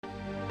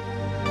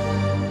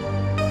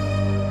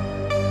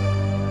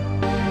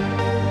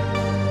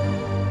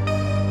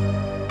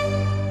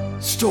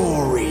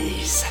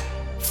Stories,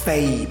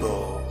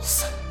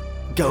 fables,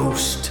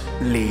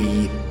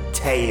 ghostly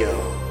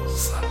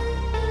tales.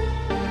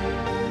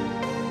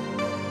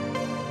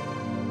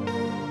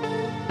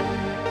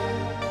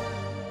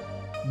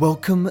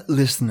 Welcome,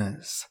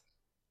 listeners.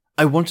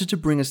 I wanted to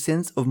bring a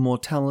sense of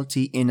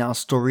mortality in our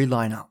story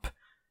lineup.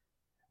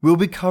 We'll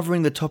be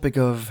covering the topic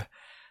of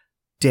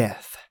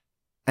death,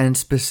 and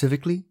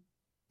specifically,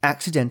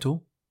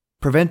 accidental,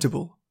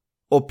 preventable,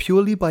 or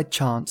purely by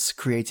chance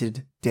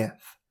created death.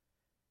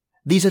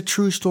 These are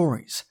true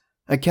stories,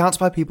 accounts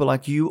by people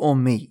like you or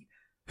me,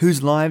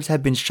 whose lives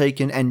have been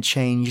shaken and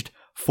changed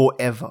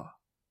forever.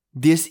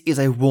 This is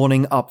a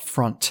warning up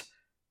front.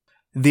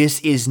 This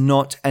is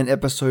not an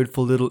episode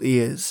for little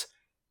ears.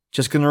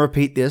 Just gonna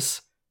repeat this,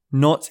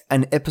 not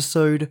an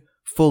episode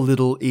for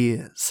little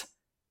ears.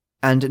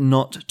 And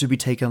not to be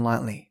taken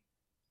lightly.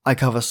 I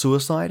cover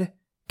suicide,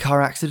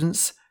 car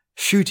accidents,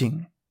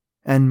 shooting,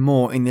 and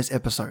more in this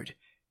episode.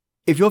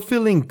 If you're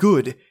feeling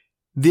good,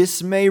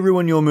 this may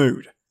ruin your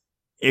mood.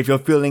 If you're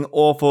feeling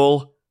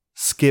awful,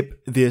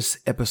 skip this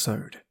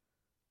episode.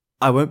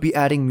 I won't be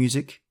adding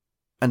music,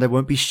 and I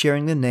won't be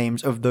sharing the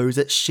names of those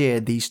that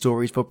shared these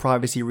stories for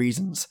privacy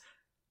reasons.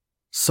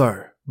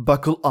 So,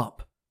 buckle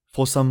up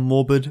for some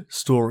morbid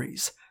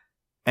stories,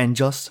 and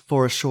just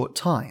for a short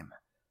time,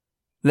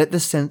 let the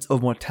sense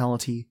of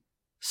mortality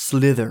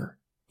slither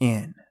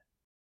in.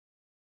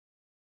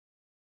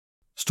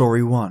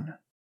 Story 1.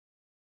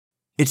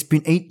 It's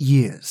been 8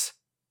 years,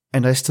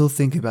 and I still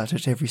think about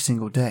it every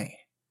single day.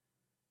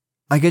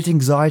 I get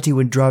anxiety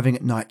when driving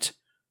at night,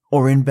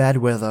 or in bad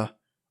weather,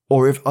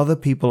 or if other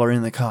people are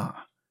in the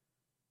car.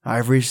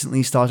 I've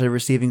recently started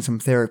receiving some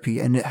therapy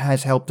and it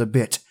has helped a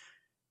bit,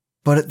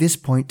 but at this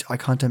point I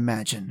can't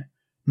imagine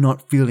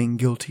not feeling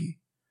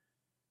guilty.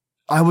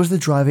 I was the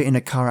driver in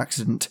a car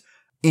accident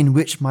in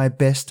which my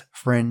best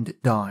friend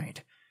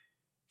died.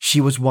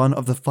 She was one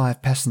of the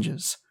 5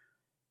 passengers.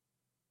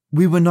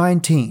 We were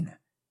 19,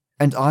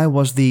 and I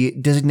was the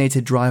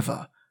designated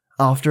driver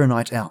after a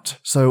night out,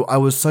 so I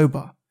was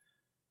sober.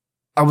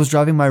 I was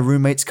driving my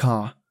roommate's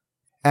car,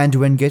 and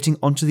when getting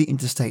onto the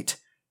interstate,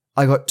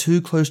 I got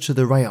too close to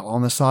the rail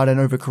on the side and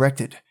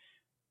overcorrected.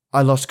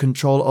 I lost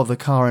control of the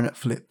car and it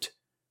flipped.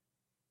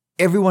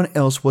 Everyone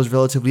else was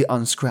relatively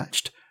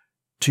unscratched.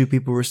 2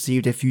 people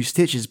received a few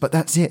stitches, but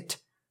that's it.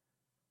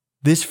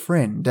 This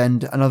friend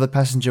and another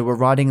passenger were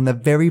riding in the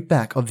very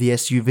back of the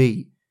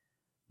SUV.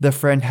 The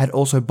friend had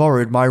also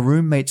borrowed my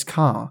roommate's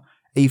car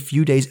a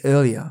few days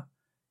earlier,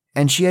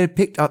 and she had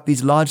picked up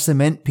these large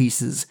cement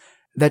pieces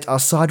that are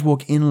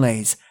sidewalk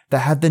inlays that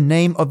had the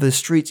name of the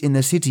streets in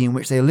the city in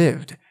which they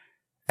lived,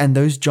 and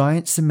those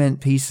giant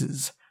cement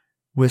pieces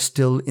were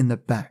still in the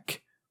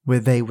back where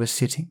they were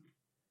sitting.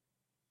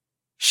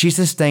 She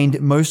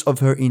sustained most of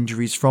her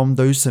injuries from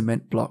those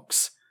cement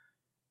blocks.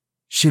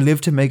 She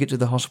lived to make it to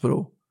the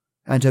hospital,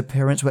 and her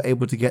parents were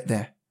able to get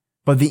there,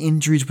 but the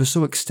injuries were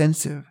so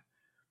extensive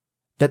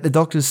that the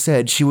doctors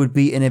said she would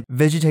be in a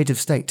vegetative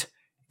state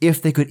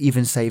if they could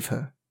even save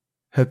her.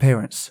 Her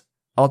parents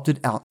opted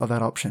out of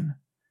that option.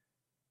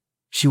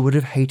 She would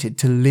have hated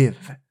to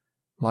live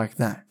like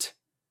that.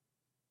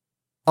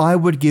 I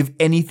would give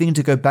anything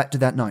to go back to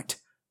that night.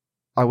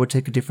 I would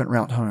take a different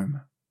route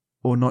home,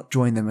 or not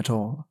join them at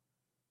all.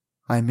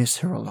 I miss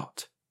her a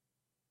lot.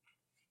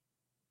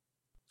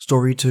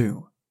 Story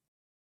 2.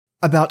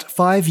 About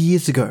 5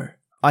 years ago,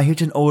 I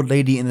hit an old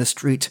lady in the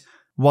street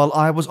while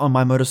I was on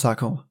my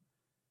motorcycle.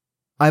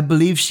 I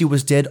believe she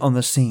was dead on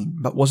the scene,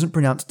 but wasn't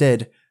pronounced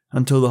dead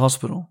until the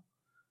hospital.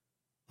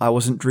 I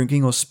wasn't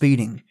drinking or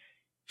speeding.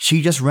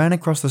 She just ran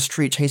across the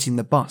street chasing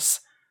the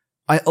bus.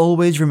 I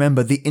always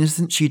remember the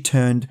instant she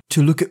turned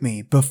to look at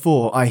me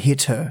before I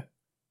hit her.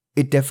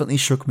 It definitely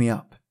shook me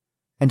up,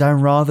 and I'm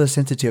rather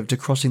sensitive to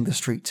crossing the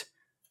street,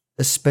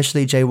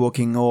 especially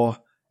jaywalking or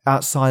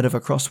outside of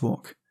a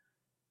crosswalk.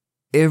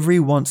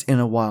 Every once in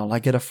a while I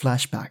get a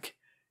flashback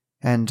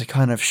and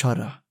kind of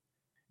shudder,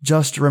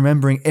 just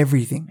remembering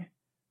everything,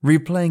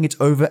 replaying it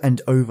over and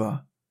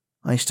over.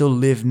 I still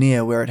live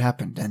near where it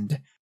happened and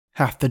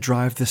have to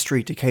drive the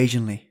street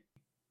occasionally.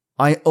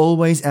 I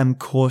always am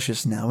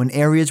cautious now in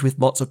areas with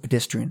lots of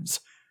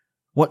pedestrians,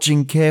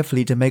 watching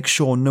carefully to make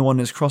sure no one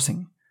is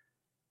crossing.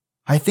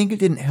 I think it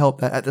didn't help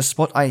that at the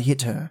spot I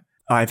hit her,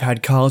 I've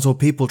had cars or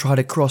people try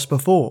to cross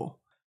before,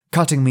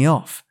 cutting me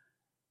off.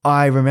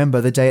 I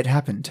remember the day it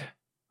happened.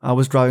 I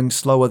was driving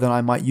slower than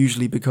I might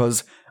usually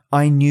because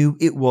I knew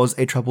it was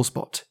a trouble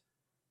spot.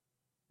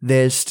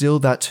 There's still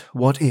that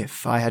what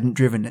if I hadn't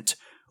driven it,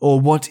 or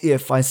what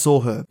if I saw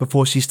her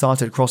before she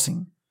started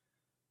crossing.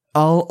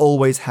 I'll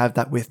always have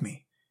that with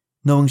me,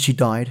 knowing she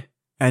died,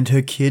 and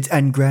her kids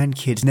and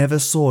grandkids never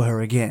saw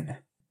her again.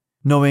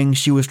 Knowing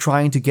she was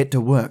trying to get to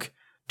work,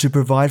 to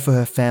provide for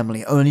her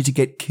family, only to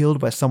get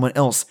killed by someone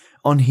else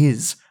on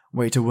his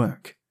way to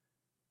work.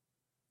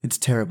 It's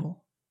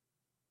terrible.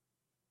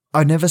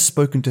 I'd never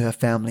spoken to her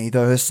family,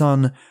 though her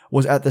son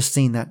was at the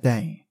scene that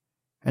day,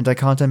 and I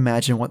can't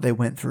imagine what they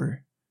went through.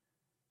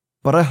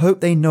 But I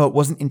hope they know it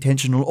wasn't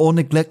intentional or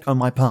neglect on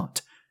my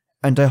part,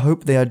 and I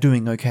hope they are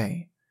doing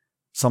okay.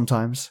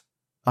 Sometimes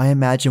I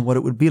imagine what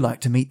it would be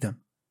like to meet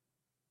them.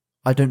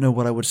 I don't know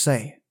what I would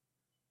say.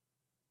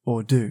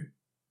 Or do.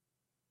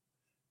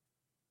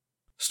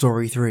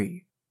 Story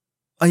 3.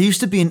 I used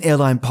to be an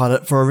airline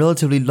pilot for a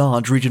relatively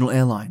large regional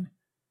airline.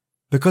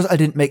 Because I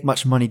didn't make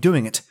much money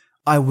doing it,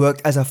 I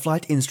worked as a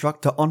flight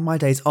instructor on my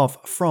days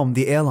off from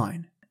the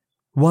airline.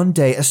 One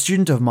day, a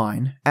student of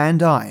mine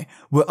and I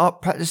were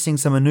up practicing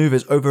some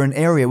maneuvers over an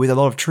area with a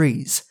lot of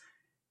trees.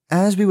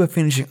 As we were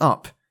finishing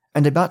up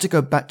and about to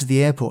go back to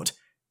the airport,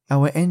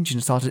 our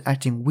engine started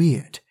acting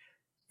weird.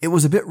 It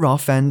was a bit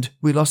rough and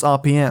we lost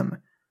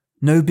RPM.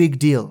 No big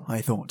deal,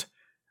 I thought.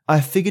 I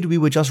figured we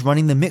were just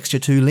running the mixture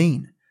too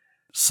lean.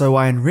 So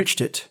I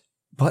enriched it,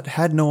 but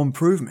had no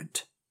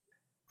improvement.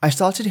 I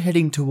started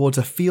heading towards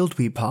a field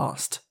we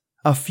passed,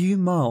 a few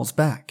miles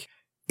back.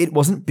 It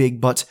wasn't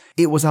big, but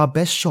it was our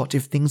best shot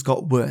if things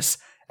got worse,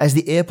 as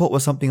the airport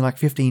was something like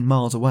 15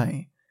 miles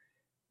away.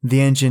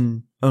 The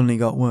engine only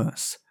got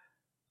worse.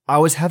 I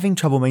was having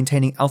trouble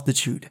maintaining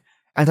altitude,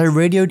 and I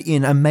radioed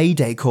in a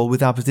mayday call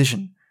with our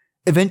position.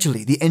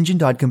 Eventually, the engine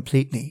died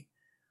completely.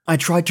 I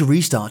tried to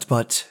restart,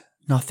 but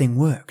nothing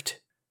worked.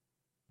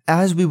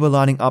 As we were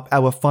lining up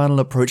our final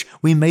approach,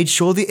 we made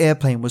sure the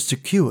airplane was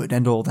secured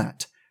and all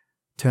that.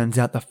 Turns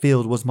out the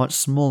field was much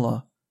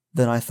smaller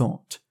than I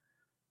thought.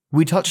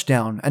 We touched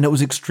down, and it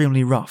was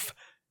extremely rough.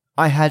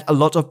 I had a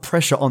lot of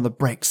pressure on the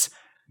brakes,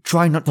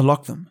 trying not to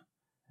lock them.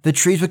 The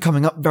trees were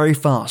coming up very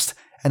fast,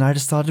 and I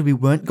decided we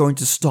weren't going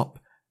to stop.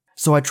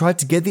 So I tried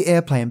to get the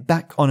airplane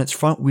back on its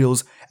front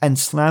wheels and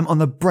slam on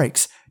the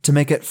brakes to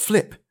make it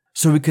flip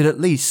so we could at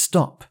least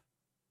stop.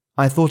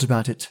 I thought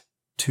about it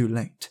too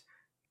late,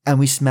 and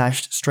we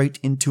smashed straight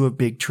into a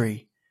big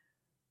tree.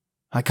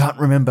 I can't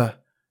remember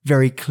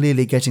very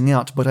clearly getting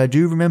out, but I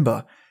do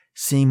remember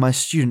seeing my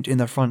student in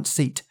the front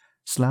seat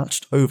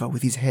slouched over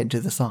with his head to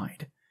the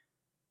side.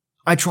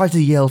 I tried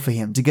to yell for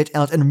him to get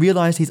out and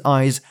realized his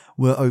eyes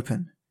were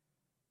open.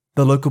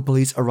 The local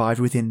police arrived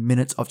within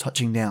minutes of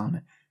touching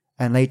down,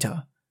 and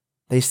later,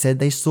 they said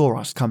they saw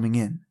us coming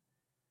in.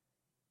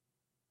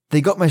 They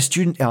got my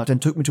student out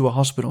and took me to a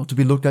hospital to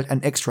be looked at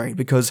and x-rayed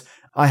because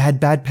I had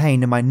bad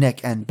pain in my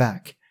neck and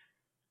back.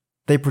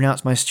 They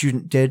pronounced my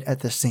student dead at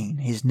the scene,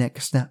 his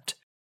neck snapped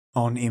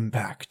on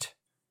impact.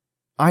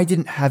 I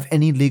didn't have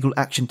any legal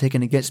action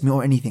taken against me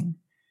or anything.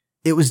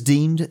 It was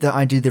deemed that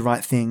I did the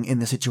right thing in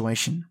the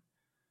situation.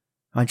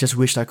 I just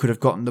wished I could have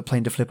gotten the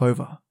plane to flip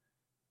over.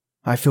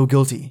 I feel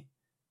guilty.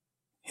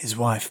 His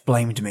wife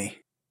blamed me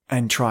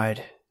and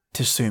tried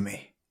to sue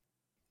me.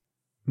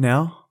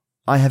 Now,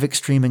 I have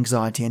extreme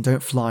anxiety and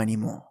don't fly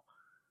anymore.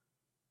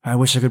 I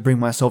wish I could bring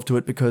myself to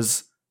it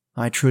because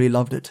I truly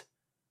loved it.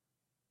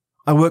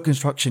 I work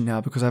construction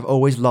now because I've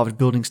always loved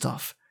building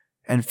stuff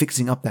and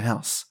fixing up the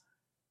house.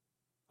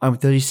 I'm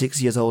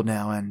 36 years old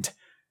now and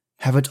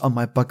have it on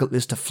my bucket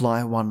list to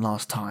fly one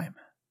last time.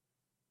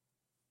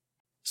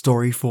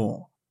 Story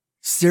 4.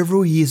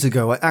 Several years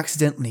ago, I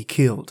accidentally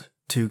killed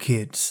 2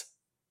 kids.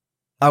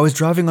 I was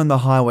driving on the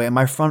highway and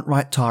my front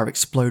right tire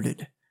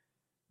exploded.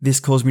 This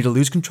caused me to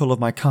lose control of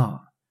my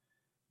car.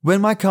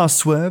 When my car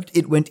swerved,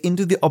 it went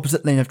into the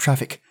opposite lane of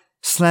traffic,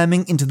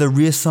 slamming into the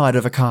rear side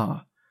of a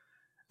car.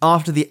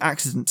 After the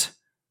accident,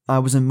 I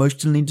was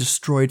emotionally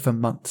destroyed for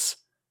months.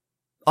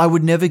 I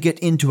would never get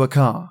into a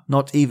car,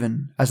 not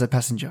even as a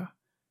passenger.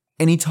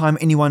 Anytime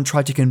anyone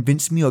tried to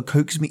convince me or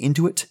coax me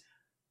into it,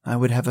 I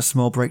would have a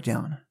small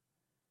breakdown.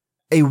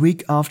 A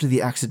week after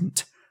the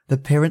accident, the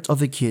parents of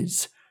the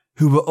kids,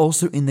 who were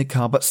also in the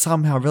car but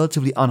somehow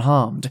relatively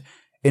unharmed,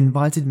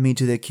 invited me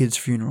to their kid's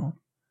funeral.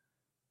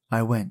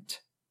 I went,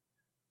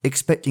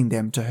 expecting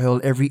them to hurl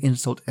every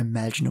insult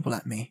imaginable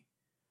at me.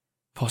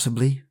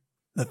 Possibly,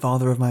 the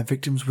father of my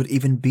victims would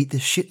even beat the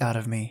shit out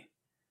of me.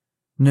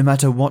 No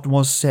matter what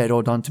was said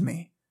or done to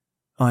me,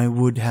 I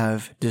would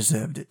have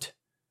deserved it.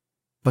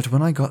 But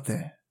when I got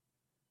there,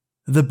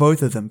 the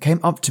both of them came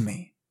up to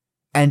me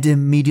and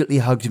immediately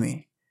hugged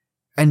me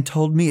and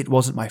told me it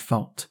wasn't my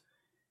fault.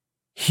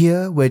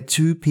 Here were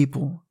 2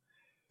 people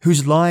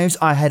whose lives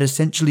I had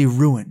essentially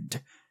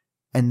ruined,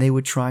 and they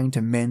were trying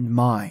to mend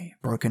my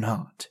broken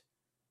heart,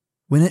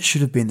 when it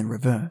should have been the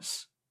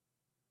reverse.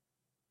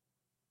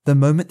 The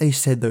moment they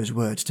said those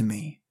words to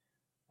me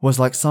was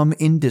like some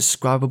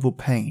indescribable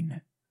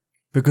pain,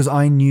 because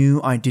I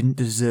knew I didn't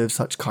deserve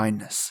such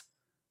kindness,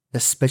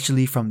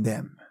 especially from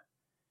them.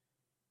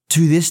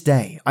 To this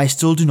day, I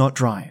still do not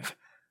drive,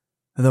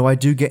 though I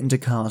do get into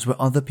cars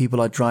where other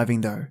people are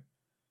driving though.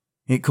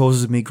 It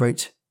causes me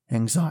great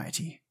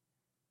anxiety.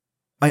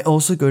 I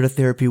also go to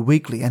therapy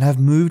weekly and have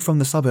moved from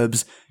the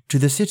suburbs to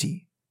the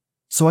city,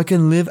 so I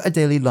can live a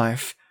daily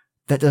life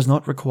that does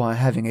not require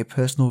having a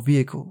personal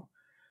vehicle,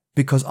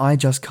 because I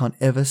just can't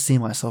ever see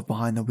myself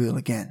behind the wheel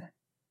again.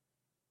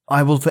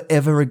 I will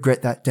forever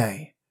regret that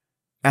day,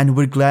 and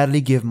would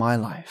gladly give my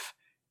life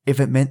if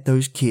it meant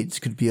those kids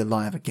could be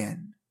alive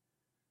again.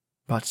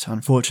 But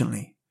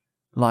unfortunately,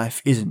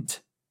 life isn't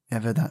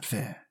ever that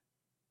fair.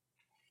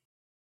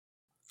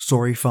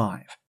 Story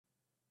 5.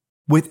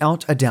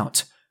 Without a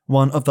doubt,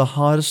 one of the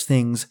hardest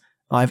things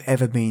I've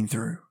ever been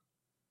through.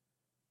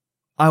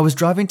 I was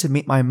driving to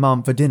meet my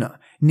mum for dinner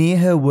near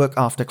her work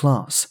after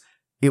class.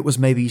 It was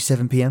maybe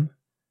 7 p.m.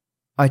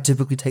 I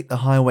typically take the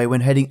highway when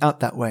heading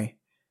out that way,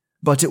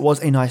 but it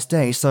was a nice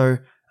day, so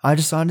I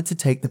decided to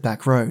take the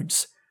back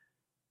roads.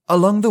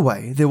 Along the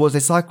way, there was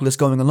a cyclist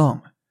going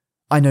along.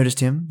 I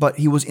noticed him, but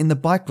he was in the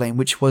bike lane,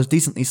 which was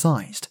decently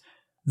sized.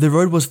 The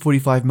road was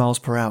 45 miles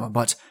per hour,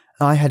 but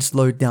I had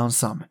slowed down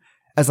some.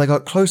 As I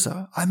got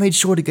closer, I made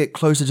sure to get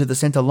closer to the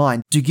center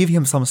line to give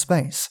him some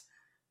space.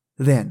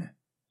 Then,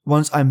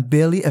 once I'm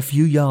barely a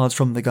few yards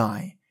from the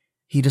guy,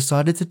 he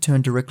decided to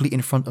turn directly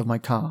in front of my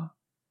car.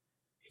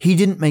 He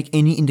didn't make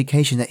any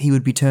indication that he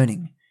would be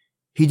turning.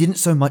 He didn't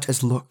so much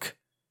as look.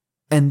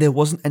 And there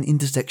wasn't an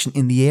intersection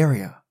in the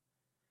area.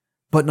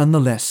 But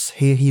nonetheless,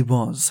 here he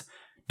was,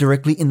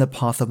 directly in the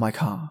path of my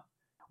car,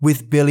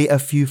 with barely a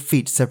few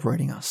feet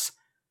separating us.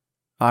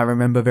 I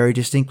remember very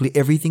distinctly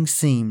everything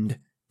seemed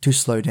to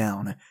slow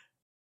down.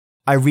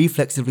 I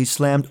reflexively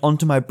slammed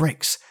onto my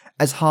brakes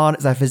as hard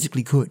as I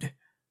physically could.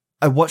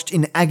 I watched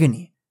in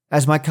agony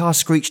as my car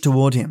screeched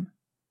toward him.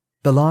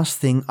 The last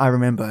thing I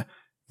remember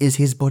is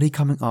his body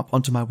coming up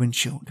onto my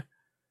windshield,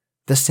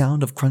 the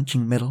sound of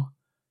crunching metal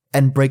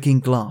and breaking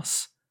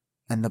glass,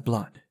 and the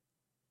blood.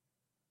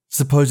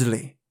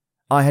 Supposedly,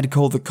 I had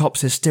called the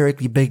cops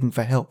hysterically begging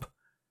for help.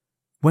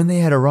 When they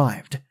had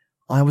arrived,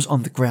 I was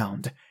on the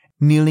ground,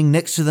 kneeling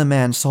next to the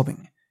man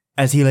sobbing,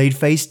 as he laid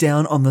face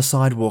down on the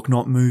sidewalk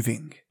not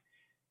moving.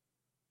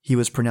 He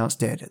was pronounced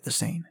dead at the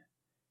scene.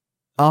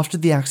 After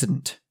the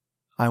accident,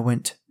 I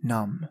went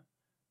numb.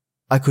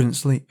 I couldn't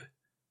sleep.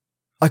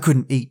 I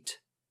couldn't eat.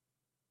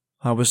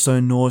 I was so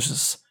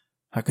nauseous,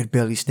 I could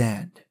barely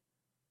stand.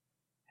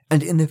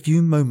 And in the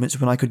few moments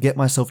when I could get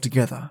myself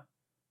together,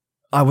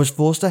 I was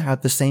forced to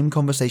have the same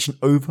conversation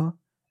over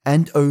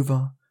and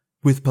over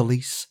with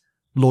police,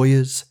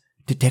 lawyers,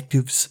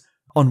 detectives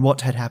on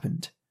what had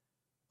happened,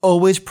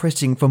 always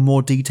pressing for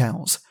more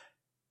details.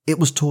 It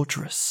was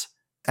torturous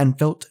and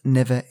felt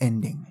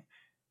never-ending.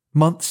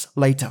 Months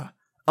later,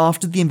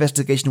 after the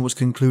investigation was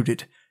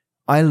concluded,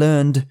 I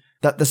learned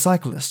that the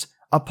cyclist,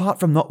 apart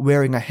from not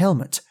wearing a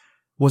helmet,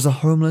 was a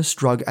homeless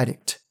drug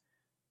addict,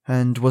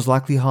 and was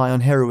likely high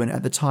on heroin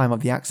at the time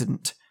of the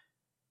accident.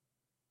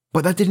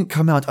 But that didn't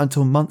come out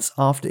until months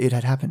after it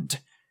had happened.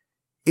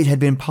 It had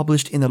been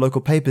published in the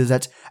local papers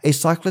that a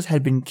cyclist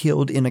had been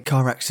killed in a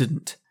car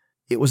accident.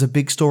 It was a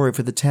big story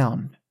for the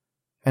town,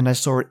 and I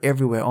saw it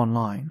everywhere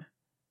online.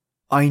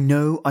 I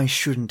know I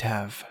shouldn't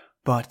have,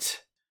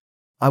 but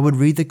I would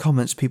read the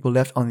comments people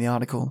left on the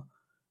article,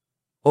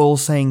 all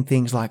saying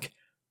things like,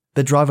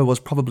 "The driver was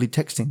probably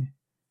texting.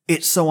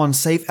 It's so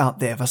unsafe out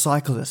there for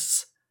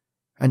cyclists,"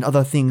 and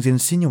other things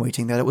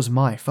insinuating that it was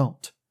my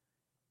fault.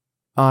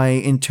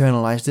 I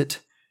internalized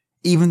it,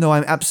 even though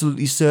I'm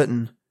absolutely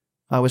certain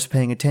I was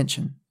paying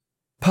attention.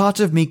 Part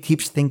of me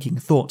keeps thinking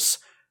thoughts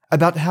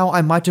about how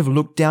I might have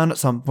looked down at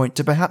some point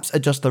to perhaps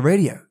adjust the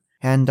radio,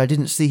 and I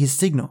didn't see his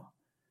signal.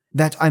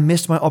 That I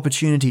missed my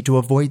opportunity to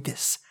avoid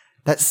this,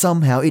 that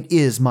somehow it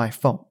is my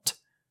fault.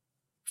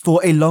 For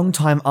a long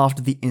time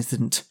after the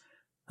incident,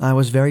 I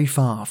was very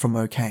far from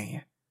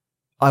okay.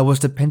 I was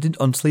dependent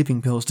on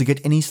sleeping pills to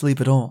get any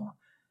sleep at all,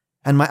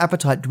 and my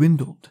appetite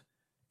dwindled.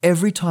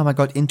 Every time I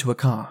got into a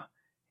car,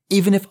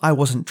 even if I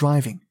wasn't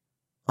driving,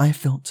 I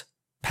felt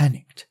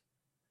panicked.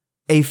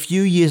 A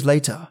few years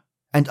later,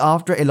 and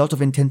after a lot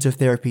of intensive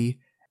therapy,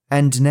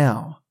 and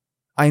now,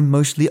 I'm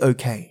mostly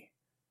okay.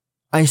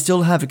 I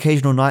still have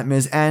occasional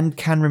nightmares and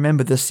can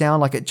remember the sound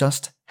like it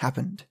just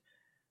happened.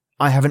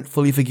 I haven't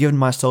fully forgiven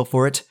myself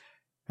for it,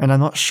 and I'm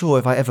not sure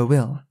if I ever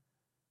will.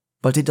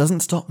 But it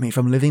doesn't stop me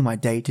from living my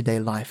day-to-day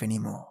life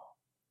anymore.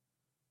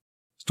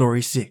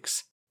 Story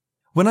 6.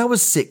 When I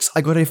was 6,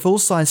 I got a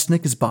full-size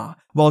Snickers bar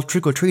while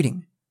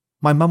trick-or-treating.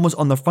 My mum was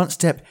on the front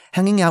step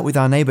hanging out with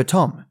our neighbour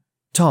Tom.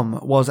 Tom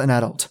was an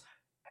adult.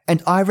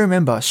 And I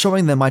remember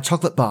showing them my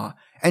chocolate bar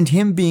and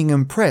him being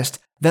impressed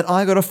that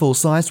I got a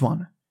full-size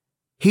one.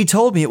 He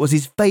told me it was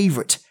his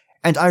favourite,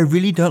 and I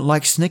really don't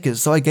like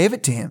Snickers, so I gave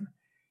it to him.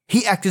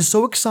 He acted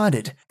so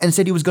excited and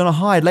said he was going to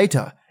hide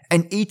later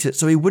and eat it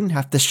so he wouldn't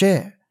have to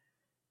share.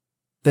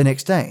 The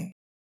next day,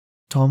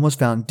 Tom was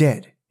found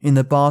dead in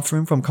the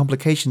bathroom from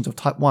complications of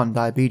type 1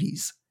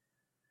 diabetes.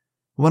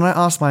 When I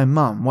asked my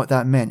mum what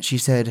that meant, she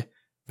said,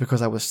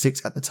 because I was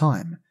 6 at the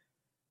time,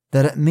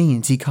 that it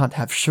means he can't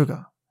have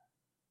sugar.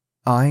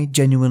 I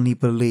genuinely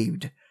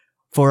believed,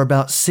 for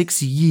about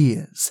 6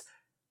 years,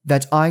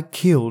 that I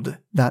killed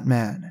that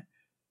man.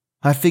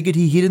 I figured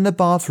he hid in the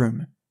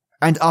bathroom,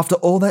 and after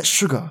all that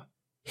sugar,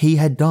 he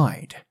had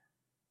died.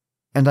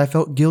 And I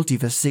felt guilty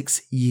for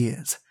 6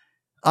 years.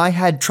 I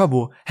had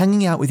trouble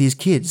hanging out with his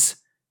kids,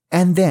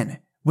 and then,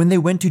 when they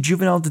went to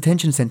juvenile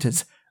detention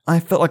centers,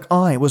 I felt like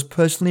I was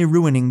personally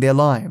ruining their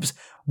lives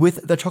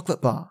with the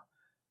chocolate bar,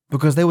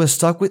 because they were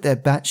stuck with their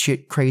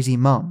batshit crazy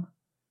mum.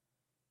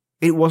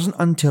 It wasn't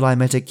until I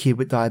met a kid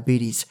with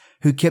diabetes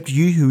who kept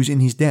yoo-hoos in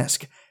his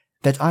desk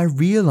that I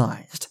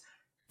realized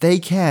they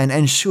can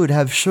and should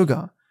have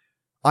sugar.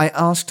 I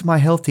asked my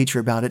health teacher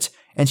about it,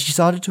 and she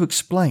started to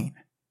explain,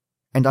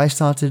 and I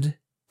started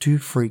to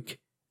freak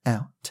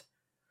out.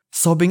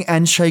 Sobbing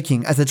and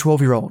shaking as a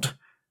 12-year-old,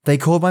 they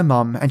called my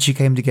mum and she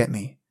came to get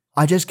me.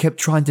 I just kept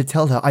trying to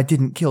tell her I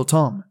didn't kill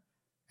Tom.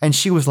 And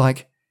she was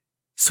like,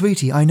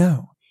 "Sweetie, I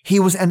know. He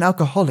was an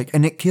alcoholic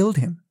and it killed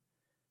him."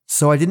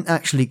 So I didn't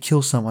actually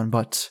kill someone,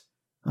 but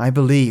I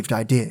believed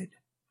I did.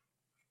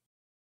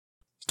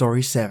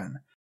 Story 7.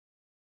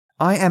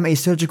 I am a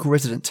surgical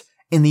resident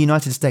in the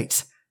United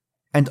States,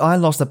 and I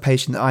lost a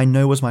patient that I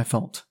know was my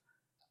fault.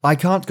 I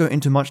can't go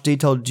into much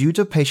detail due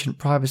to patient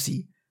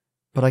privacy,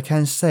 but I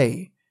can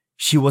say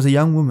she was a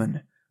young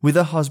woman with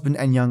a husband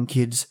and young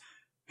kids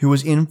who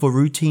was in for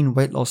routine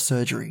weight loss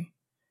surgery.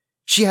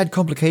 She had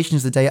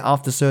complications the day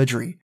after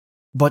surgery,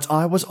 but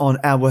I was on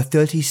hour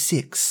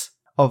 36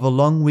 of a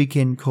long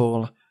weekend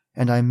call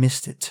and I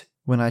missed it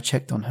when I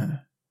checked on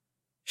her.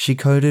 She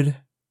coded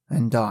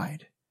and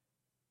died.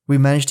 We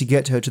managed to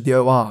get her to the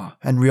OR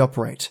and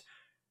reoperate,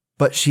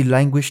 but she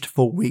languished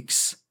for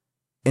weeks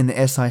in the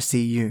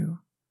SICU.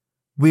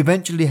 We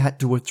eventually had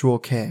to withdraw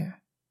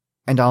care,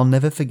 and I'll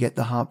never forget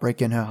the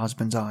heartbreak in her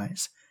husband's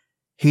eyes.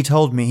 He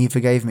told me he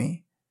forgave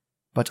me,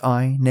 but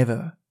I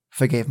never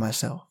forgave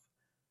myself.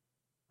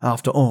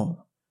 After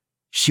all,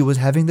 she was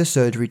having the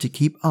surgery to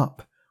keep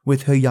up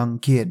with her young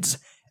kids,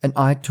 and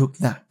I took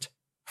that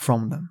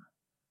from them.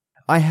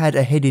 I had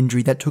a head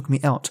injury that took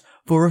me out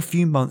for a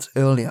few months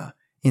earlier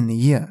in the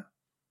year,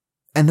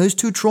 and those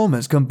two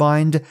traumas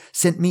combined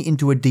sent me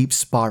into a deep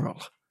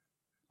spiral.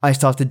 I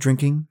started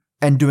drinking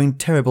and doing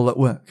terrible at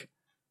work.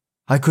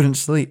 I couldn't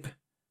sleep,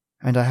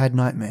 and I had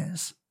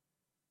nightmares.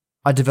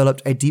 I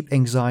developed a deep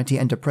anxiety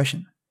and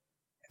depression,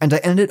 and I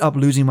ended up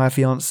losing my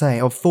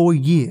fiancée of 4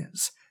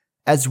 years,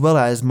 as well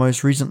as,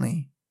 most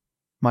recently,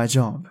 my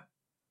job.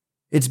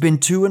 It's been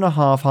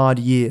 2.5 hard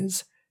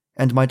years,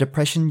 and my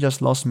depression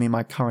just lost me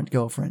my current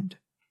girlfriend.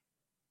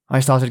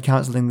 I started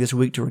counseling this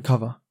week to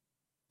recover,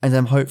 and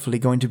I'm hopefully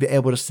going to be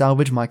able to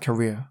salvage my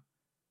career.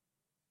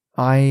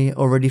 I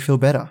already feel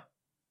better.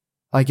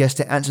 I guess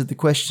to answer the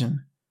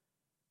question,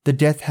 the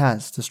death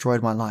has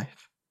destroyed my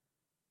life.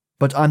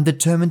 But I'm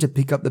determined to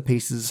pick up the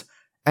pieces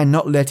and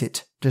not let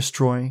it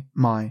destroy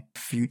my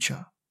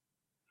future.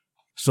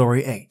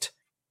 Story 8.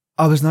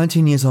 I was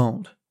 19 years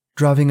old,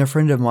 driving a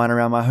friend of mine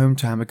around my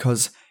hometown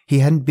because he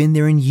hadn't been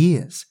there in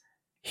years.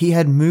 He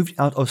had moved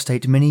out of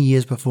state many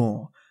years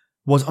before,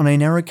 was on a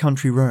narrow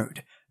country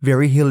road,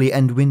 very hilly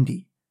and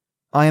windy.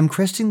 I am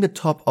cresting the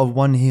top of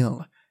one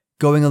hill,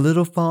 going a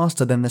little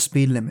faster than the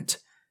speed limit,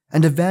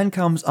 and a van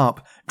comes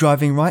up,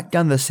 driving right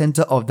down the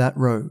center of that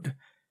road.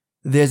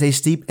 There's a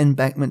steep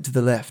embankment to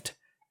the left,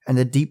 and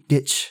a deep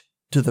ditch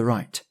to the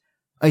right.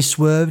 I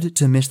swerved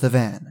to miss the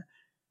van,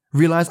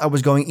 realized I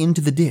was going into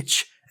the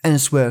ditch, and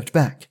swerved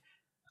back.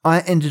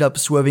 I ended up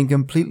swerving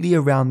completely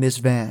around this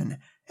van,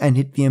 and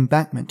hit the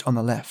embankment on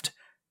the left.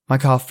 My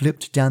car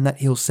flipped down that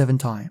hill 7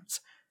 times.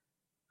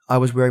 I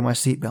was wearing my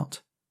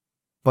seatbelt,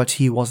 but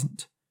he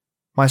wasn't.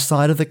 My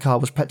side of the car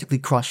was practically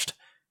crushed.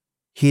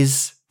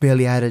 His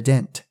barely had a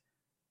dent.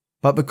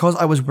 But because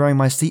I was wearing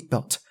my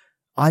seatbelt,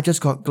 I just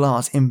got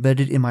glass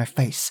embedded in my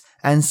face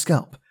and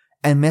scalp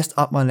and messed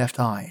up my left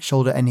eye,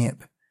 shoulder and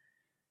hip.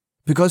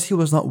 Because he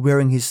was not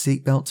wearing his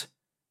seatbelt,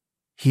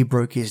 he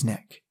broke his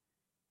neck.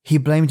 He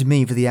blamed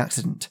me for the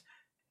accident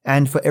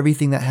and for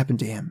everything that happened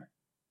to him.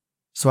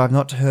 So I've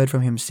not heard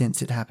from him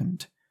since it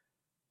happened.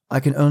 I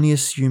can only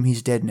assume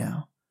he's dead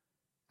now,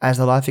 as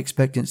the life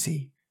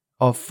expectancy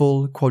of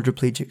full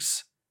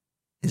quadriplegics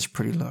is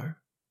pretty low.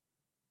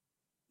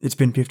 It's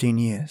been 15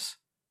 years.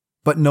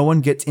 But no one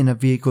gets in a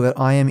vehicle that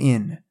I am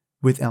in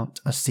without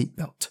a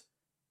seatbelt.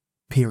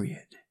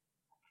 Period.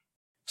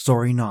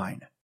 Story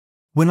 9.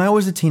 When I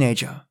was a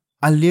teenager,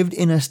 I lived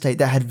in a state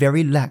that had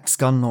very lax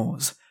gun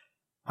laws.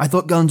 I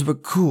thought guns were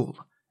cool,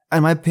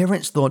 and my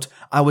parents thought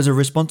I was a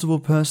responsible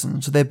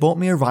person, so they bought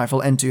me a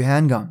rifle and 2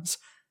 handguns.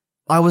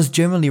 I was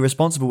generally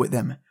responsible with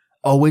them,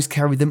 always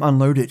carried them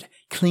unloaded,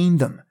 cleaned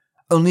them,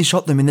 only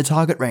shot them in the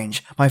target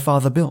range my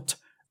father built,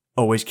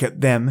 always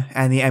kept them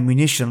and the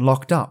ammunition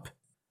locked up.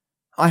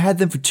 I had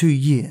them for 2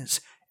 years,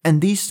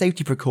 and these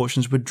safety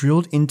precautions were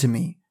drilled into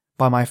me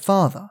by my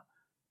father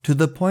to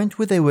the point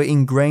where they were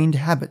ingrained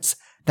habits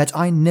that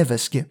I never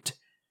skipped.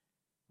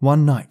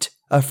 One night,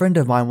 a friend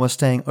of mine was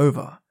staying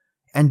over,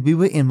 and we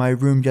were in my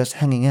room just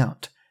hanging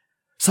out.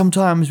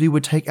 Sometimes we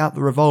would take out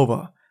the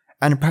revolver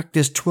and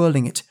practice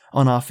twirling it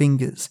on our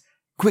fingers,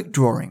 quick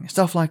drawing,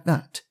 stuff like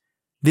that.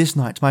 This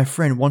night, my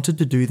friend wanted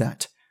to do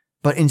that,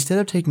 but instead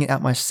of taking it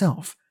out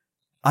myself,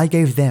 I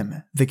gave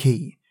them the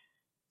key.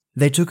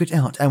 They took it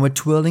out and were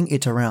twirling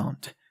it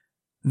around.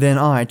 Then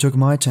I took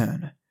my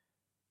turn.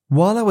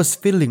 While I was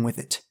fiddling with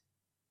it,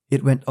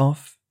 it went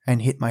off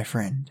and hit my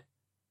friend.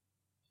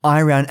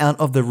 I ran out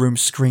of the room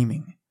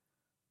screaming.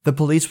 The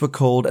police were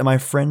called and my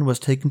friend was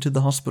taken to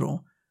the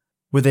hospital,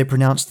 where they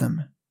pronounced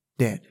them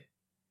dead.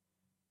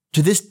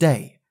 To this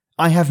day,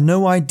 I have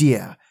no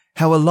idea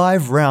how a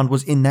live round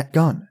was in that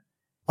gun.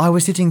 I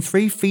was sitting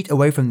 3 feet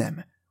away from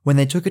them when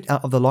they took it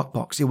out of the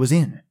lockbox it was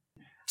in,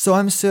 so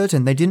I'm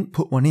certain they didn't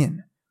put one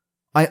in.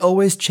 I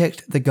always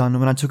checked the gun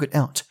when I took it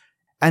out,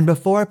 and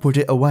before I put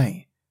it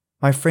away.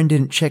 My friend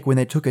didn't check when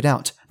they took it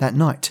out that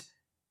night,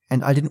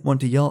 and I didn't want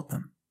to yell at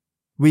them.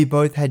 We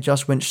both had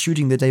just went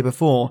shooting the day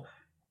before,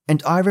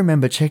 and I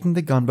remember checking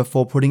the gun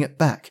before putting it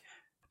back,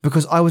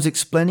 because I was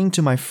explaining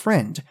to my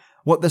friend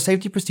what the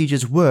safety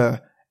procedures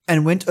were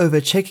and went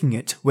over checking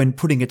it when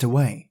putting it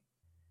away.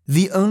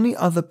 The only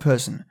other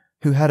person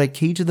who had a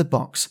key to the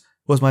box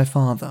was my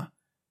father,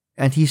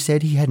 and he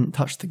said he hadn't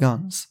touched the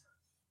guns.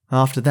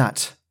 After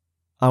that,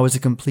 I was a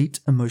complete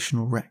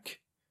emotional wreck.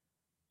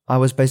 I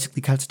was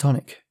basically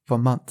catatonic for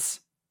months.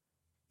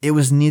 It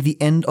was near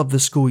the end of the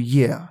school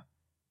year,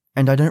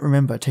 and I don't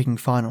remember taking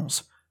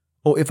finals,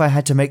 or if I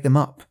had to make them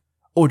up,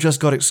 or just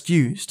got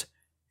excused.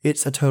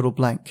 It's a total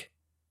blank.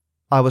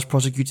 I was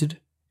prosecuted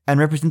and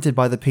represented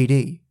by the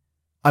PD.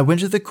 I went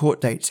to the court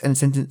dates and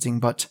sentencing,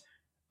 but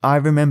I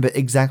remember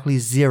exactly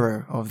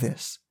zero of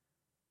this.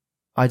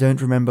 I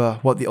don't remember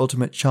what the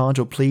ultimate charge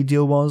or plea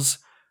deal was,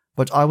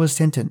 but I was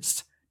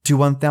sentenced to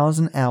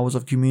 1,000 hours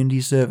of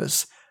community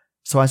service,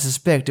 so I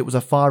suspect it was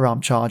a firearm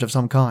charge of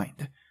some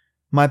kind.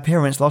 My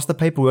parents lost the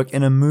paperwork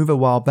in a move a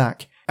while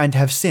back and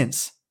have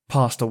since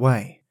passed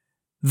away.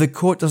 The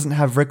court doesn't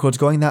have records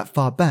going that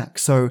far back,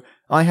 so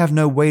I have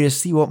no way to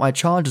see what my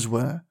charges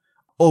were,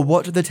 or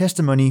what the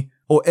testimony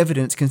or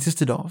evidence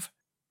consisted of.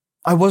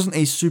 I wasn't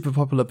a super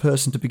popular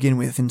person to begin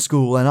with in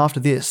school, and after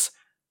this,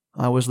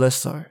 I was less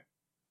so.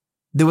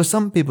 There were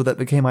some people that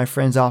became my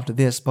friends after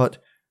this, but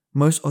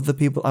most of the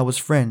people I was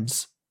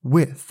friends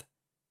with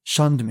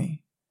shunned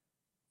me.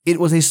 It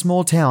was a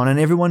small town and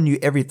everyone knew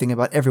everything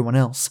about everyone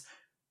else.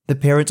 The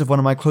parents of one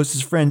of my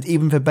closest friends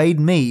even forbade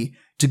me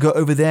to go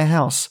over their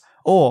house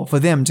or for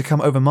them to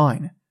come over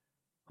mine.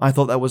 I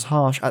thought that was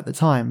harsh at the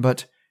time,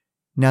 but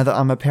now that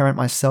I'm a parent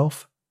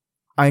myself,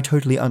 I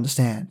totally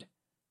understand.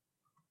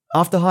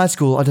 After high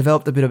school, I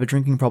developed a bit of a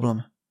drinking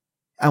problem,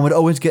 and would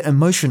always get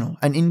emotional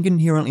and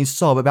incoherently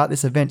sob about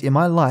this event in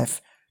my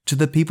life to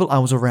the people I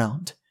was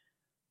around.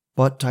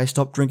 But I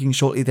stopped drinking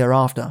shortly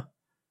thereafter.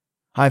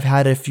 I've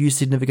had a few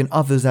significant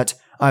others that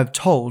I've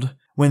told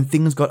when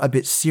things got a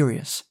bit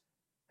serious,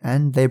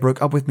 and they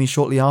broke up with me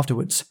shortly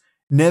afterwards,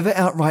 never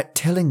outright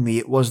telling me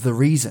it was the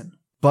reason,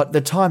 but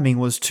the timing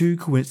was too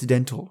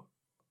coincidental.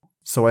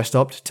 So I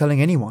stopped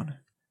telling anyone.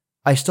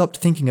 I stopped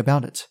thinking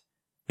about it.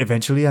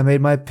 Eventually I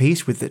made my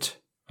peace with it,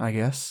 I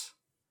guess.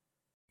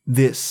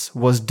 This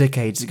was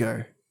decades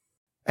ago,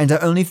 and I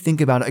only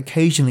think about it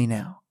occasionally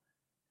now.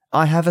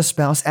 I have a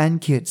spouse and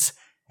kids,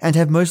 and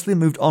have mostly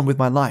moved on with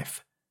my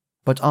life,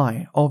 but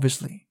I,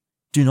 obviously,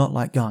 do not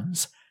like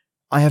guns.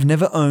 I have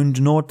never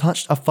owned nor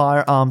touched a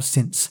firearm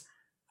since.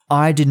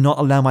 I did not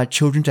allow my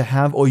children to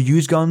have or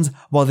use guns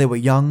while they were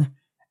young,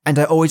 and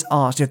I always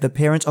asked if the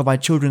parents of my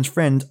children's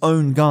friends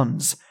owned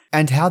guns,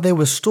 and how they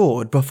were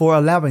stored before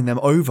allowing them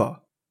over.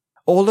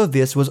 All of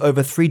this was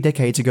over 3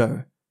 decades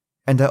ago,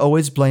 and I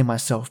always blame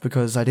myself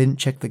because I didn't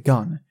check the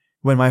gun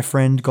when my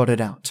friend got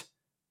it out.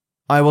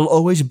 I will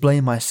always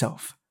blame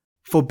myself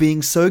for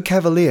being so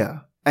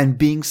cavalier and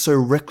being so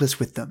reckless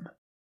with them.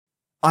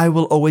 I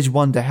will always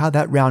wonder how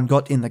that round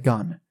got in the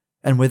gun,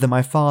 and whether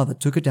my father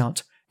took it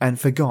out and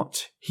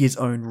forgot his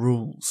own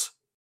rules,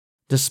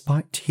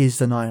 despite his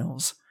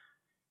denials.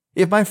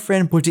 If my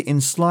friend put it in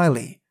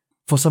slyly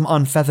for some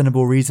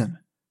unfathomable reason,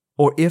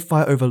 or if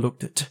I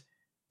overlooked it,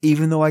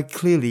 even though I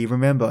clearly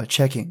remember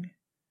checking.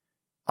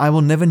 I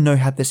will never know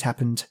how this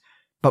happened,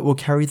 but will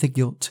carry the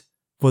guilt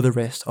for the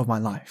rest of my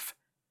life.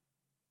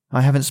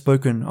 I haven't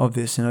spoken of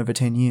this in over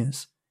 10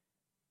 years.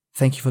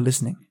 Thank you for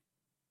listening.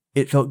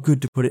 It felt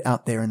good to put it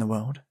out there in the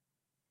world.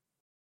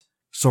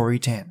 Story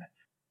 10.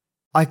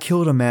 I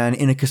killed a man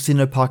in a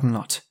casino parking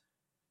lot.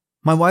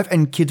 My wife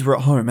and kids were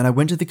at home and I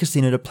went to the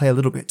casino to play a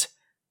little bit.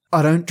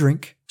 I don't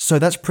drink, so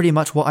that's pretty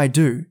much what I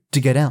do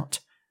to get out.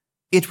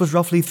 It was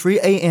roughly 3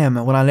 a.m.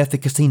 when I left the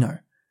casino.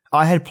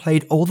 I had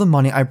played all the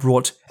money I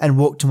brought and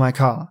walked to my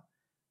car.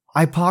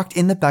 I parked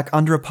in the back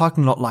under a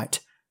parking lot light,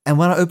 and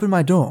when I opened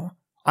my door,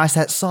 I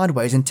sat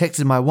sideways and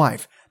texted my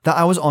wife that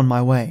I was on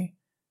my way.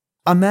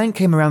 A man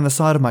came around the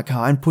side of my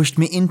car and pushed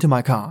me into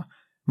my car,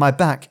 my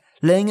back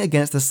laying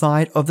against the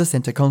side of the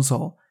center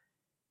console.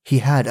 He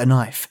had a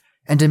knife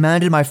and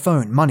demanded my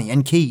phone, money,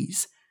 and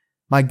keys.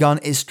 My gun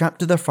is strapped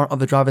to the front of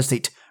the driver's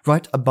seat,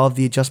 right above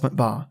the adjustment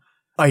bar.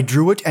 I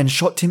drew it and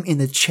shot him in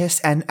the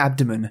chest and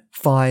abdomen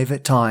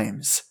 5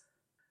 times.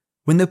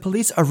 When the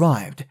police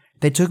arrived,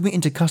 they took me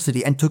into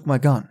custody and took my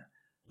gun.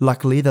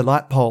 Luckily, the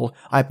light pole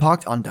I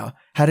parked under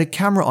had a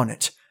camera on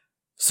it,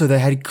 so they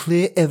had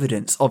clear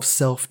evidence of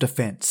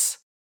self-defense.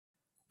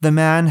 The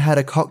man had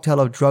a cocktail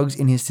of drugs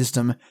in his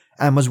system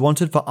and was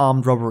wanted for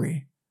armed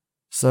robbery.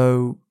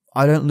 So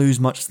I don't lose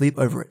much sleep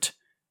over it,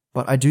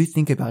 but I do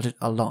think about it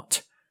a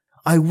lot.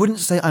 I wouldn't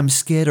say I'm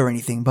scared or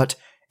anything, but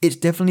it's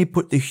definitely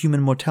put the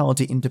human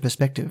mortality into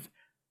perspective.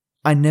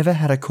 I never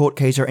had a court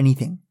case or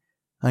anything.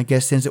 I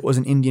guess since it was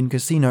an Indian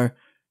casino,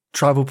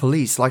 tribal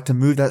police like to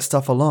move that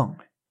stuff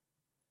along.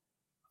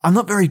 I'm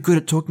not very good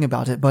at talking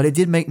about it, but it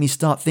did make me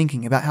start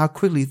thinking about how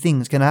quickly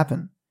things can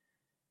happen.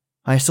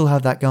 I still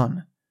have that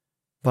gun,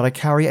 but I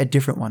carry a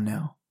different one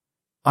now.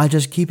 I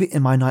just keep it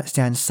in my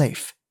nightstand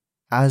safe,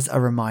 as a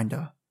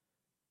reminder.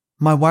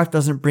 My wife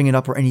doesn't bring it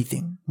up or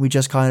anything. We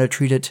just kind of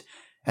treat it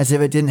as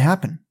if it didn't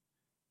happen.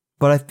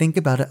 But I think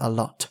about it a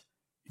lot.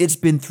 It's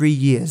been 3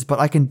 years, but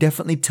I can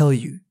definitely tell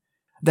you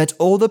that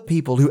all the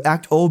people who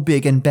act all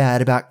big and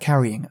bad about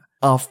carrying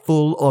are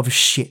full of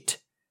shit.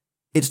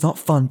 It's not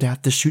fun to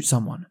have to shoot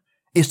someone.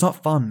 It's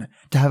not fun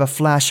to have a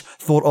flash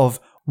thought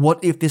of,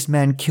 what if this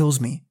man kills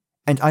me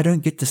and I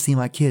don't get to see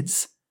my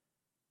kids?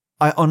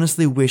 I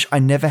honestly wish I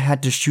never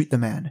had to shoot the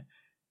man.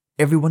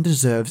 Everyone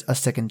deserves a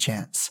second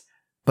chance.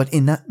 But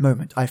in that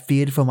moment, I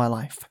feared for my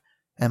life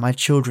and my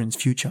children's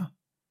future.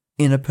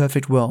 In a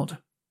perfect world,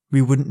 we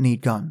wouldn't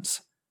need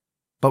guns.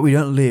 But we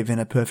don't live in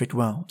a perfect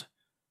world.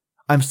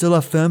 I'm still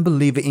a firm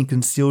believer in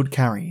concealed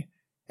carry,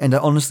 and I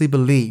honestly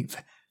believe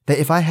that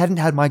if I hadn't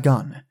had my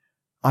gun,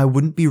 I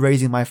wouldn't be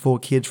raising my 4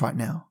 kids right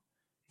now.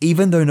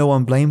 Even though no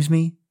one blames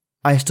me,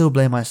 I still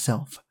blame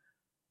myself.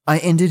 I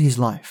ended his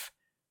life,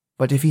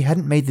 but if he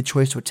hadn't made the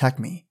choice to attack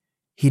me,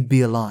 he'd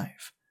be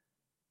alive.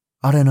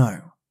 I don't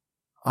know.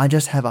 I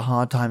just have a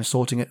hard time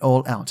sorting it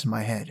all out in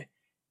my head,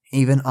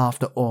 even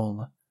after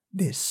all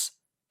this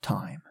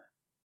time.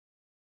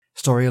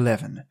 Story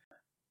 11.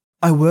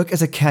 I work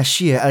as a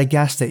cashier at a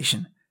gas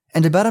station,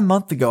 and about a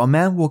month ago a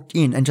man walked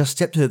in and just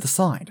stepped to the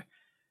side.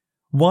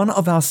 One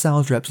of our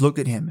sales reps looked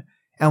at him,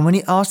 and when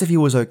he asked if he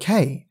was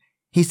okay,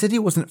 he said he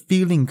wasn't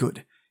feeling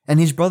good, and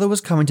his brother was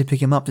coming to pick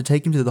him up to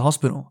take him to the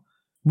hospital.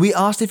 We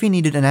asked if he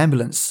needed an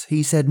ambulance.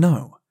 He said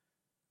no.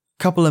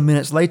 Couple of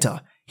minutes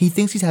later, he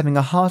thinks he's having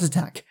a heart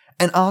attack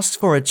and asks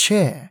for a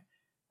chair.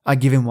 I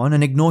give him one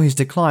and ignore his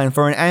decline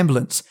for an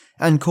ambulance,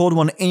 and called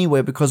one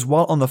anyway because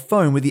while on the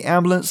phone with the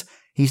ambulance,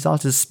 he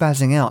started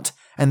spazzing out,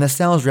 and the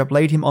sales rep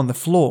laid him on the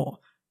floor,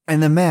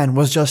 and the man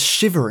was just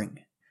shivering,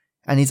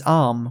 and his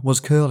arm was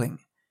curling.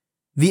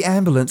 The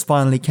ambulance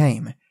finally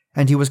came,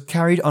 and he was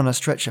carried on a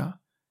stretcher,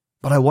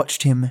 but I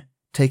watched him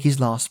take his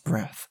last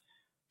breath,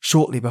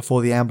 shortly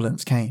before the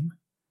ambulance came.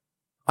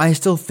 I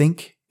still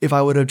think if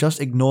I would have just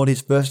ignored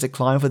his first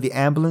decline for the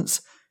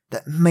ambulance,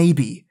 that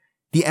maybe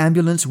the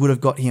ambulance would have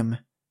got him,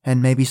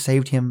 and maybe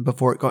saved him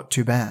before it got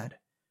too bad.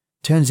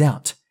 Turns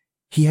out,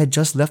 he had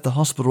just left the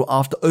hospital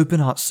after open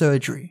heart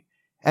surgery,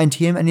 and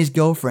him and his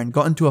girlfriend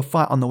got into a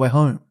fight on the way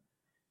home.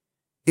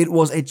 It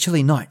was a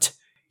chilly night.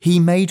 He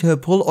made her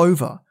pull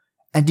over,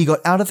 and he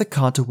got out of the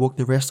car to walk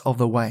the rest of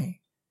the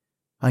way.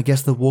 I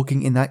guess the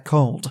walking in that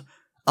cold,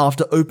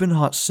 after open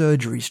heart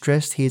surgery,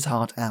 stressed his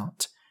heart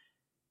out.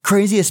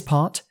 Craziest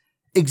part,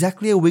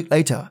 exactly a week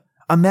later,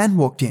 a man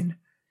walked in,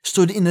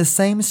 stood in the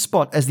same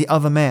spot as the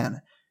other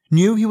man,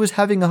 knew he was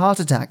having a heart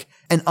attack,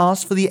 and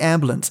asked for the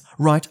ambulance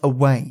right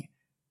away.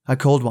 I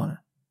called one,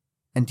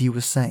 and he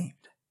was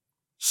saved.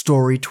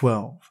 Story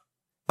 12.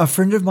 A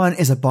friend of mine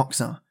is a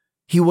boxer.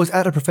 He was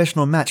at a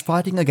professional match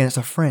fighting against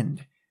a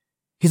friend.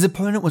 His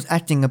opponent was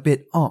acting a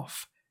bit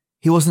off.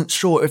 He wasn't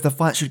sure if the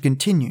fight should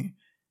continue,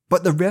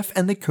 but the ref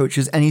and the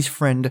coaches and his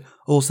friend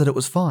all said it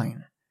was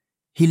fine.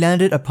 He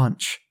landed a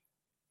punch,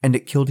 and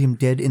it killed him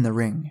dead in the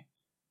ring.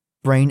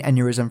 Brain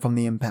aneurysm from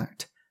the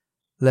impact.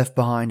 Left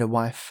behind a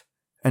wife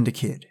and a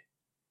kid.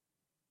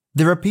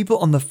 There are people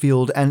on the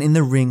field and in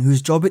the ring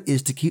whose job it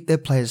is to keep their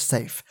players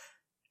safe,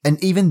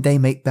 and even they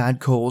make bad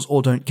calls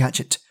or don't catch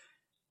it.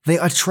 They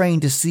are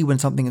trained to see when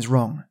something is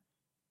wrong.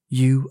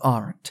 You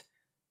aren't.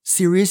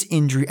 Serious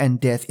injury and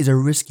death is a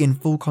risk in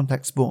full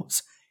contact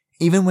sports,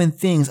 even when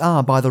things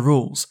are by the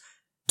rules.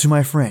 To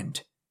my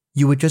friend,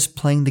 you were just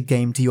playing the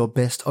game to your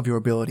best of your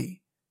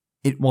ability.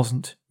 It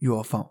wasn't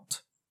your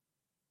fault.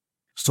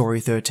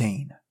 Story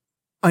 13.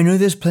 I know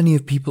there's plenty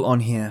of people on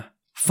here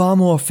far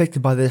more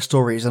affected by their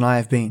stories than I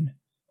have been,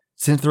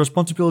 since the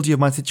responsibility of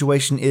my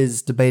situation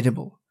is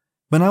debatable.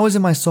 When I was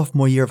in my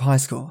sophomore year of high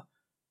school,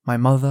 my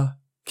mother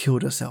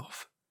killed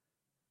herself.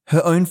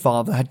 Her own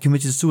father had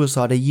committed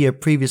suicide a year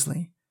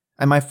previously,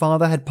 and my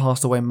father had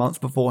passed away months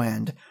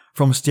beforehand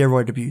from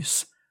steroid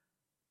abuse.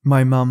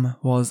 My mum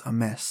was a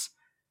mess.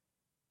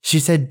 She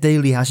said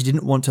daily how she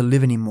didn't want to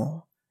live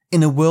anymore,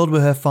 in a world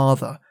where her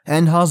father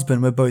and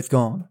husband were both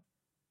gone.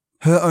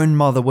 Her own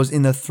mother was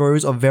in the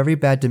throes of very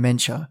bad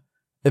dementia,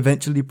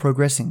 eventually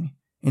progressing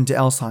into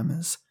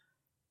Alzheimer's.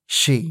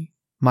 She,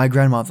 my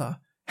grandmother,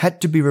 had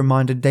to be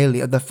reminded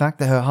daily of the fact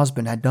that her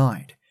husband had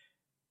died.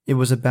 It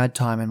was a bad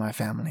time in my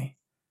family.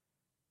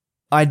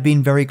 I'd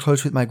been very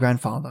close with my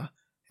grandfather,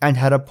 and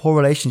had a poor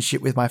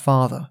relationship with my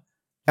father.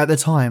 At the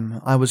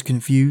time, I was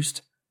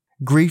confused,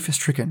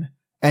 grief-stricken,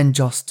 and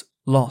just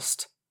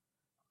lost.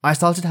 I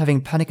started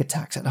having panic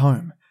attacks at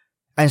home,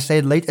 and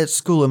stayed late at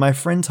school in my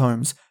friends'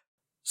 homes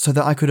so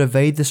that I could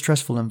evade the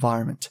stressful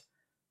environment.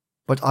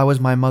 But I was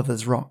my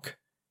mother's rock.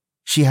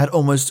 She had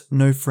almost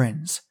no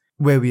friends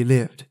where we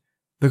lived,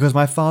 because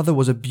my father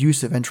was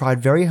abusive and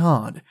tried very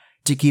hard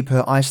to keep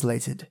her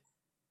isolated.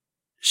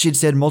 She'd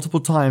said multiple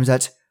times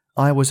that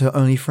I was her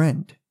only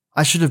friend.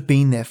 I should have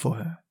been there for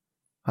her.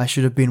 I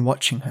should have been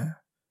watching her.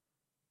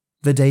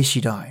 The day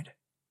she died,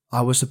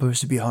 I was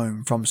supposed to be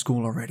home from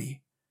school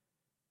already.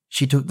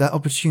 She took that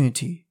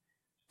opportunity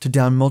to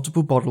down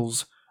multiple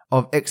bottles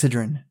of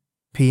Excedrin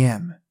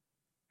PM,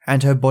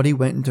 and her body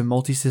went into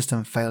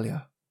multi-system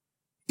failure.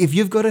 If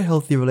you've got a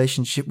healthy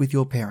relationship with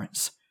your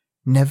parents,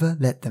 never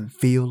let them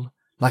feel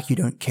like you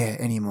don't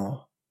care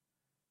anymore.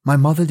 My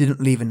mother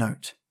didn't leave a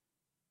note,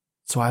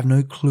 so I have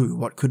no clue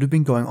what could have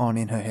been going on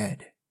in her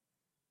head.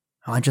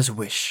 I just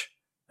wish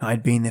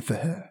I'd been there for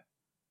her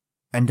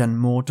and done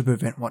more to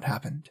prevent what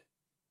happened.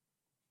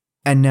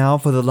 And now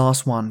for the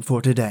last one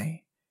for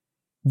today.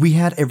 We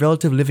had a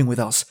relative living with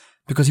us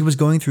because he was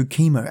going through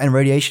chemo and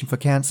radiation for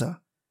cancer.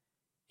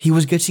 He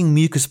was getting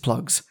mucus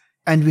plugs,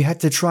 and we had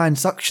to try and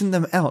suction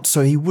them out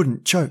so he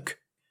wouldn't choke.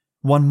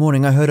 One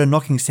morning I heard a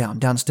knocking sound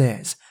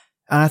downstairs,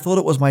 and I thought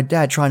it was my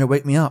dad trying to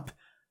wake me up.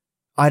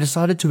 I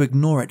decided to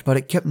ignore it, but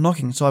it kept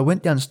knocking, so I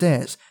went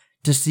downstairs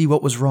to see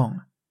what was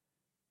wrong.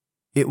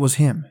 It was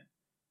him,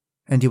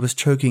 and he was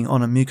choking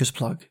on a mucus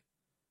plug.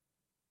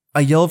 I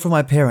yelled for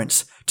my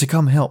parents to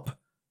come help,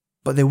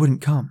 but they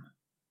wouldn't come.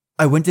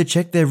 I went to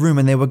check their room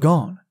and they were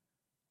gone.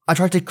 I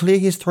tried to clear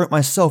his throat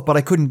myself, but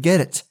I couldn't get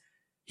it.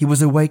 He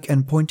was awake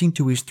and pointing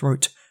to his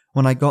throat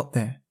when I got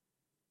there,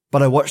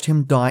 but I watched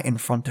him die in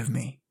front of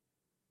me.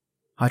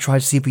 I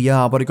tried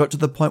CPR, but it got to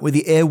the point where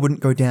the air wouldn't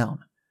go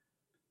down.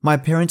 My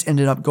parents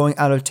ended up going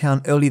out of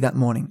town early that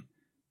morning,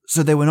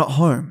 so they were not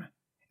home,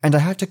 and I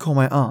had to call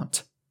my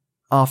aunt,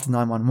 after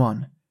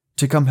 911,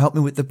 to come help me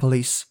with the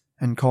police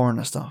and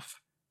coroner stuff.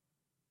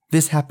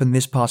 This happened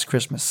this past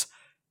Christmas,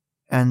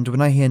 and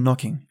when I hear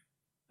knocking,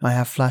 I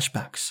have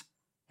flashbacks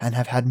and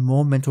have had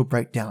more mental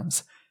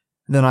breakdowns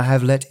than I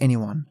have let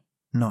anyone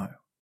know.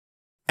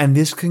 And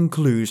this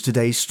concludes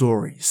today's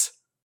stories.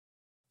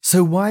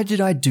 So why did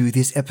I do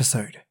this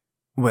episode?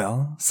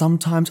 Well,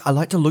 sometimes I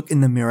like to look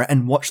in the mirror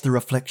and watch the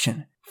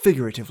reflection,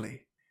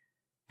 figuratively.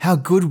 How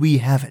good we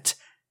have it,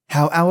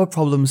 how our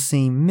problems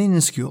seem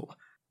minuscule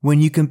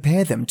when you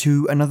compare them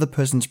to another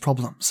person's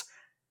problems.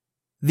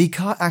 The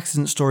car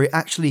accident story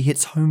actually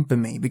hits home for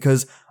me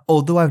because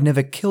although I've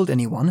never killed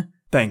anyone,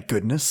 thank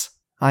goodness,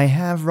 I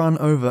have run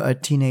over a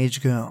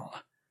teenage girl.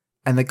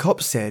 And the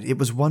cops said it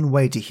was one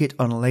way to hit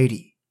on a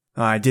lady.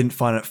 I didn't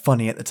find it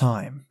funny at the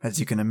time, as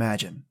you can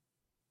imagine.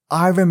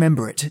 I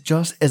remember it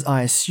just as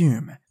I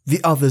assume the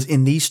others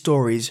in these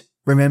stories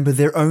remember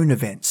their own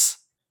events,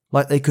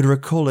 like they could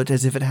recall it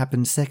as if it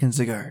happened seconds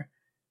ago.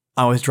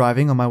 I was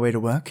driving on my way to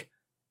work,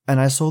 and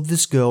I saw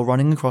this girl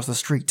running across the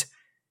street.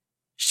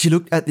 She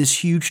looked at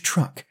this huge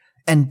truck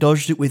and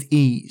dodged it with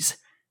ease,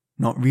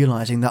 not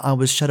realizing that I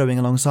was shadowing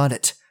alongside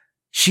it.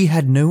 She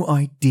had no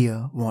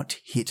idea what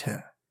hit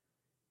her.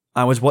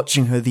 I was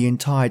watching her the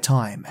entire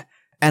time,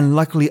 and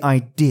luckily I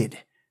did,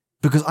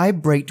 because I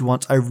braked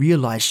once I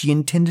realized she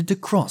intended to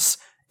cross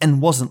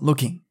and wasn't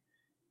looking.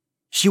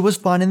 She was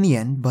fine in the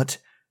end, but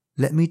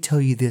let me tell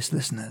you this,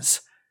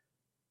 listeners.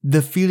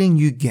 The feeling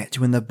you get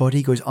when the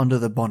body goes under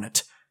the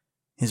bonnet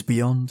is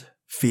beyond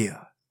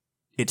fear.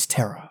 It's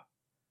terror.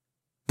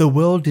 The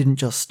world didn't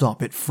just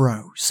stop, it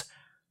froze.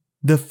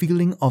 The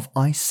feeling of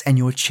ice and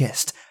your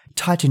chest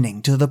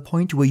tightening to the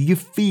point where you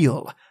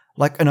feel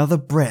like another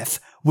breath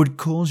would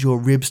cause your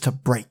ribs to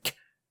break.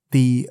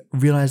 The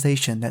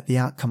realization that the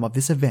outcome of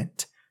this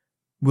event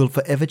will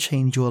forever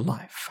change your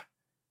life.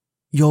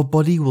 Your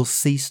body will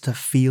cease to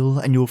feel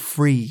and you'll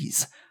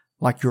freeze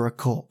like you're a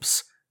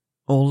corpse.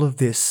 All of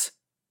this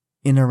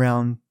in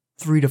around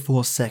 3 to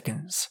 4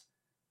 seconds.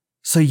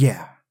 So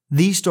yeah,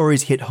 these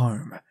stories hit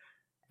home,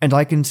 and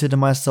I consider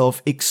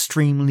myself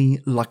extremely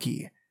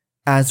lucky.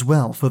 As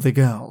well for the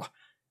girl.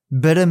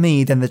 Better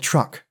me than the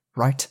truck,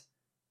 right?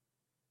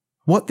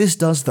 What this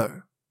does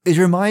though, is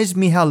reminds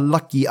me how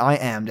lucky I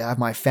am to have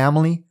my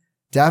family,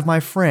 to have my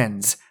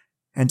friends,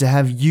 and to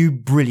have you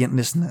brilliant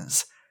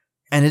listeners.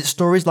 And it's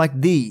stories like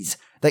these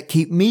that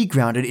keep me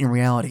grounded in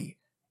reality,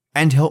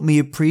 and help me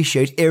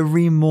appreciate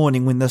every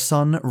morning when the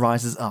sun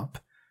rises up.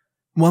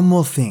 One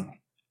more thing.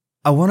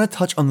 I want to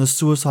touch on the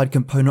suicide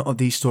component of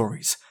these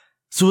stories.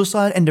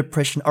 Suicide and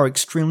depression are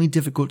extremely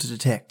difficult to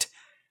detect.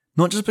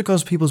 Not just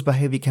because people's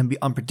behavior can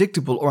be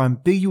unpredictable or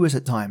ambiguous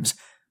at times,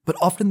 but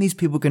often these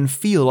people can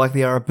feel like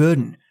they are a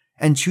burden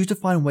and choose to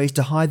find ways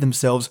to hide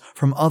themselves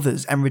from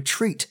others and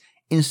retreat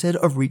instead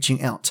of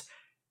reaching out.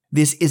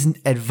 This isn't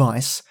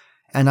advice,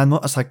 and I'm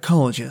not a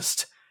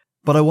psychologist,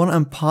 but I want to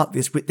impart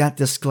this with that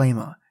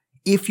disclaimer.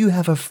 If you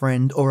have a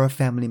friend or a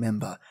family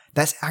member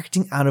that's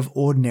acting out of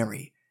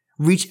ordinary,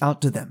 reach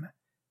out to them,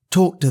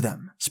 talk to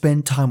them,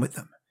 spend time with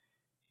them.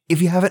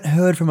 If you haven't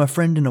heard from a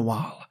friend in a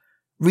while,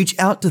 reach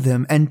out to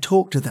them and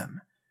talk to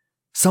them.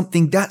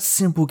 Something that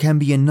simple can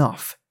be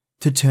enough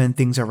to turn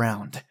things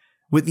around,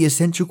 with the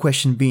essential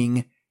question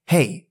being,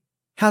 hey,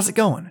 how's it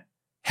going?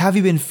 How have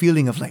you been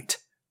feeling of late?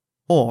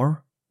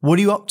 Or, what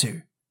are you up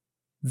to?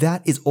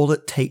 That is all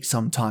it takes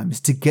sometimes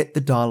to get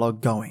the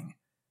dialogue going.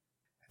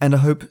 And I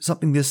hope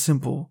something this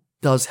simple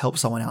does help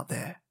someone out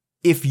there.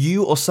 If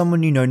you or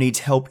someone you know needs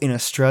help in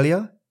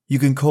Australia, you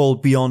can call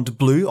Beyond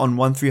Blue on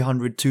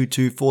 1300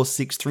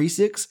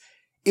 224636.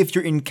 If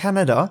you're in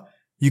Canada,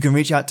 you can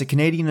reach out to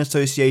Canadian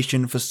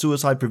Association for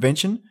Suicide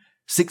Prevention,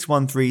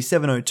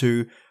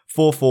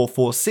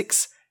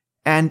 613-702-4446.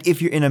 And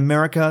if you're in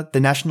America, the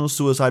National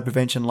Suicide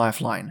Prevention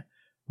Lifeline,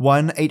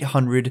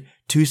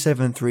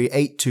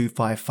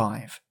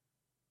 1-800-273-8255.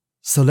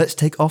 So let's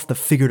take off the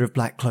figurative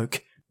black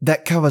cloak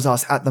that covers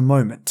us at the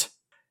moment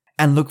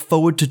and look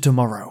forward to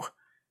tomorrow.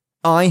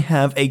 I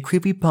have a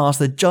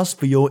creepypasta just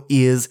for your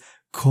ears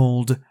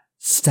called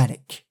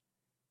Static,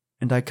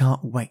 and I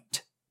can't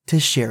wait to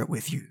share it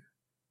with you.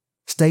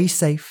 Stay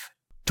safe,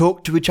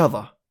 talk to each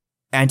other,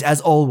 and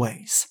as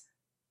always,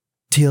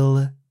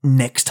 till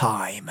next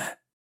time.